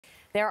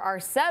There are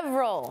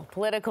several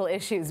political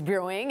issues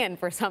brewing, and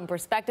for some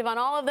perspective on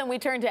all of them, we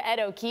turn to Ed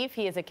O'Keefe.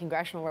 He is a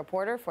congressional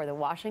reporter for The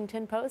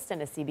Washington Post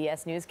and a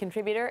CBS News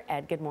contributor.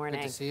 Ed, good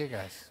morning. Good to see you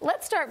guys.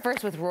 Let's start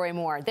first with Roy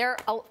Moore. Their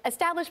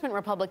establishment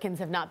Republicans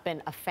have not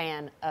been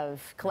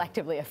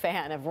collectively a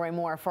fan of Roy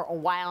Moore for a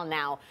while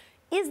now.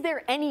 Is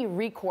there any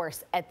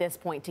recourse at this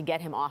point to get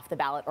him off the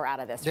ballot or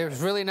out of this race?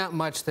 There's really not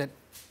much that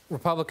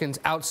Republicans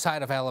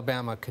outside of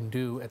Alabama can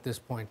do at this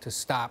point to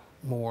stop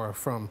Moore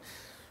from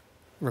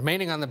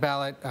remaining on the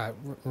ballot,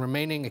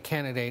 remaining a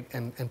candidate,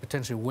 and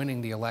potentially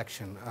winning the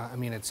election. I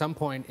mean, at some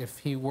point, if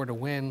he were to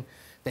win,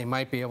 they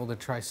might be able to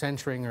try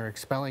censuring or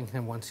expelling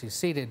him once he's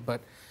seated.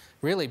 But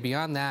really,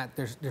 beyond that,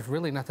 there's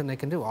really nothing they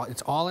can do.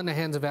 It's all in the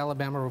hands of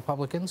Alabama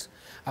Republicans,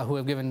 who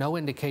have given no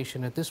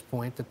indication at this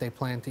point that they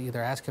plan to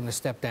either ask him to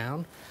step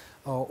down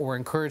or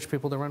encourage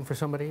people to run for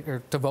somebody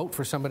or to vote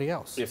for somebody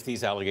else. If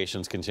these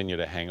allegations continue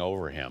to hang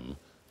over him,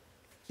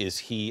 is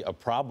he a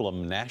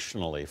problem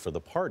nationally for the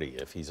party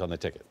if he's on the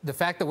ticket? The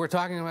fact that we're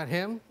talking about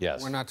him,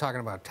 yes, we're not talking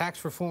about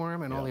tax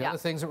reform and all the other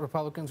things that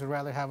Republicans would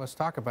rather have us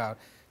talk about,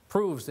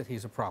 proves that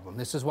he's a problem.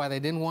 This is why they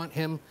didn't want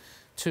him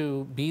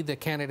to be the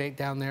candidate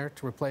down there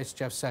to replace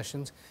Jeff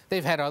Sessions.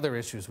 They've had other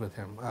issues with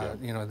him.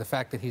 You know, the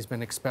fact that he's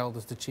been expelled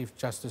as the Chief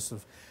Justice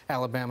of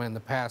Alabama in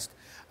the past.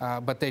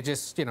 But they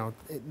just, you know,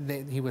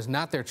 he was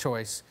not their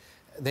choice.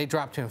 They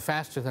dropped him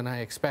faster than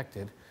I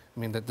expected. I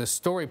mean, the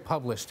story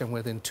published, and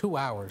within 2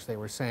 hours they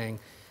were saying,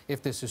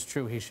 if this is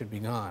true, he should be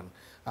gone.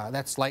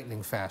 That's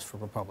lightning fast for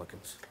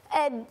Republicans.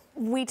 Ed,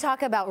 we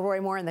talk about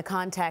Roy Moore in the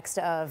context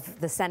of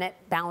the Senate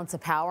balance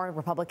of power.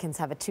 Republicans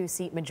have a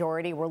 2-seat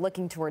majority. We're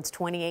looking towards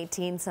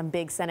 2018, some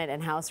big Senate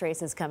and House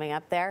races coming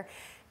up there.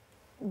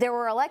 There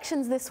were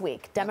elections this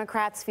week.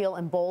 Democrats feel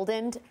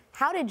emboldened.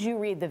 How did you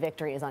read the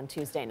victories on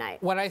Tuesday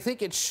night? What I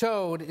think it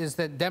showed is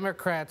that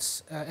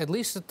Democrats, at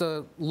least at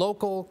the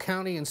local,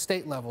 county, and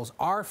state levels,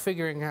 are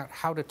figuring out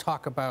how to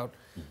talk about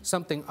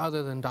something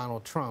other than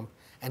Donald Trump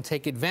and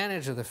take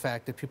advantage of the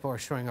fact that people are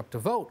showing up to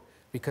vote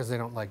because they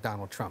don't like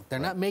Donald Trump. They're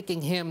not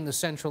making him the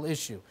central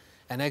issue.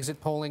 And exit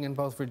polling in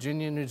both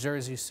Virginia and New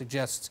Jersey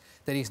suggests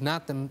that he's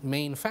not the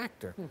main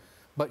factor.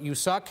 But you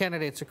saw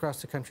candidates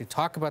across the country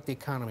talk about the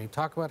economy,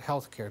 talk about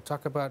health care,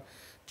 talk about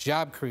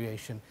job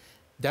creation.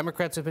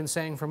 Democrats have been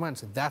saying for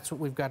months that that's what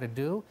we've got to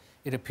do.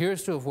 It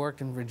appears to have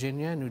worked in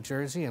Virginia, New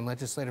Jersey, and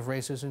legislative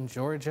races in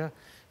Georgia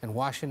and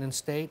Washington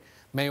State,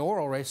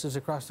 mayoral races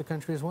across the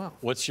country as well.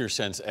 What's your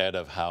sense, Ed,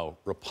 of how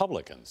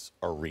Republicans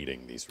are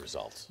reading these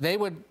results? They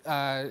would,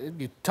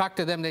 you talk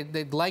to them,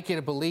 they'd like you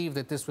to believe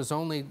that this was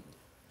only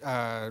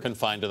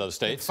confined to those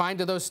states? Confined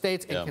to those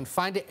states and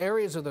confined to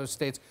areas of those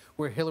states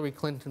where Hillary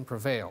Clinton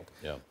prevailed.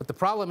 But the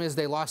problem is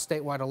they lost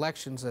statewide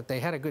elections that they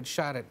had a good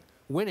shot at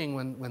winning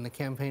when the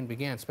campaign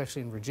began,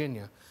 especially in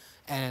Virginia.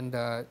 And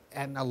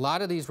a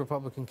lot of these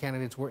Republican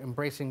candidates were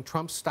embracing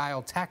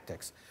Trump-style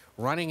tactics,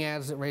 running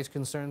ads that raised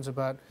concerns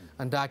about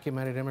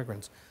undocumented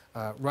immigrants,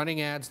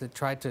 running ads that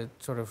tried to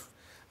sort of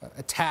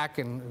attack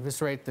and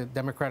eviscerate the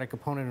Democratic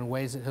opponent in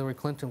ways that Hillary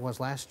Clinton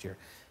was last year.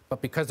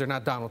 But because they're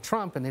not Donald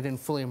Trump and they didn't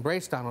fully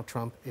embrace Donald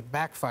Trump, it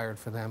backfired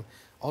for them.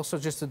 Also,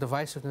 just the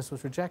divisiveness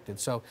was rejected.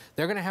 So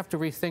they're going to have to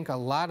rethink a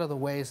lot of the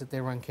ways that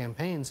they run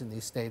campaigns in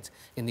these states,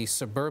 in these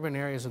suburban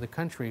areas of the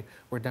country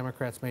where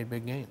Democrats made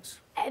big gains.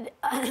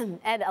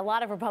 Ed, a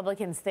lot of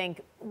Republicans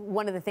think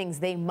one of the things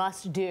they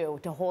must do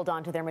to hold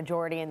on to their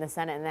majority in the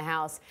Senate and the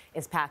House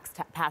is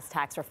pass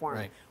tax reform.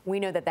 Right.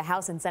 We know that the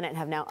House and Senate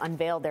have now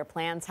unveiled their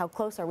plans. How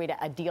close are we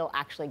to a deal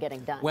actually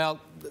getting done? Well,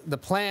 the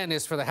plan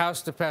is for the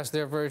House to pass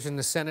their version,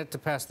 the Senate to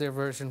pass their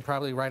version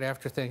probably right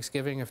after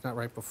Thanksgiving, if not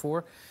right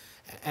before.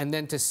 And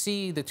then to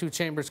see the two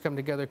chambers come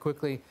together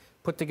quickly,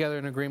 put together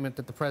an agreement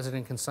that the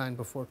president can sign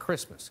before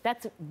Christmas.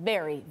 That's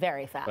very,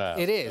 very fast.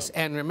 It is.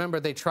 And remember,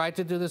 they tried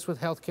to do this with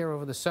health care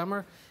over the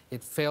summer.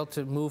 It failed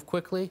to move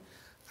quickly.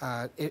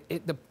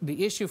 The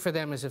issue for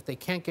them is if they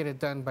can't get it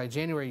done by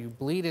January, you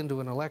bleed into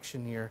an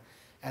election year,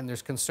 and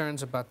there's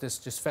concerns about this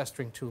just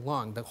festering too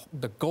long.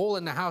 The goal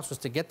in the House was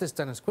to get this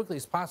done as quickly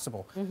as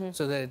possible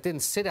so that it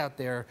didn't sit out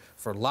there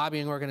for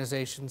lobbying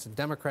organizations and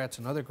Democrats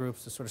and other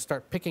groups to sort of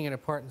start picking it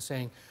apart and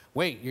saying,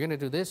 wait, you're going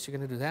to do this, you're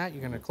going to do that,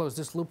 you're going to close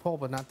this loophole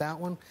but not that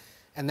one.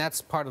 And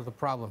that's part of the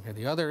problem here.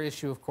 The other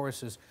issue, of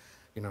course, is,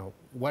 you know,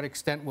 what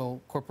extent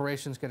will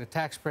corporations get a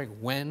tax break?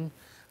 When?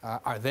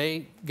 Are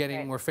they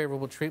getting more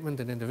favorable treatment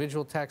than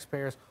individual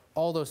taxpayers?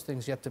 All those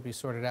things yet to be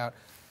sorted out.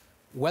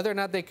 Whether or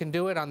not they can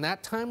do it on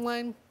that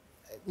timeline,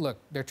 look,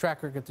 their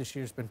track record this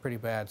year has been pretty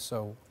bad.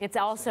 So it's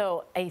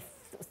also a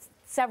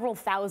several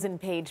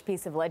thousand-page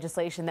piece of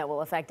legislation that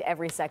will affect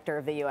every sector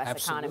of the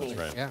U.S. economy.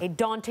 A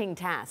daunting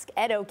task.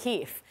 Ed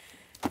O'Keefe,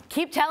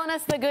 keep telling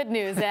us the good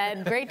news,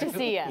 Ed. Great to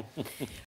see you.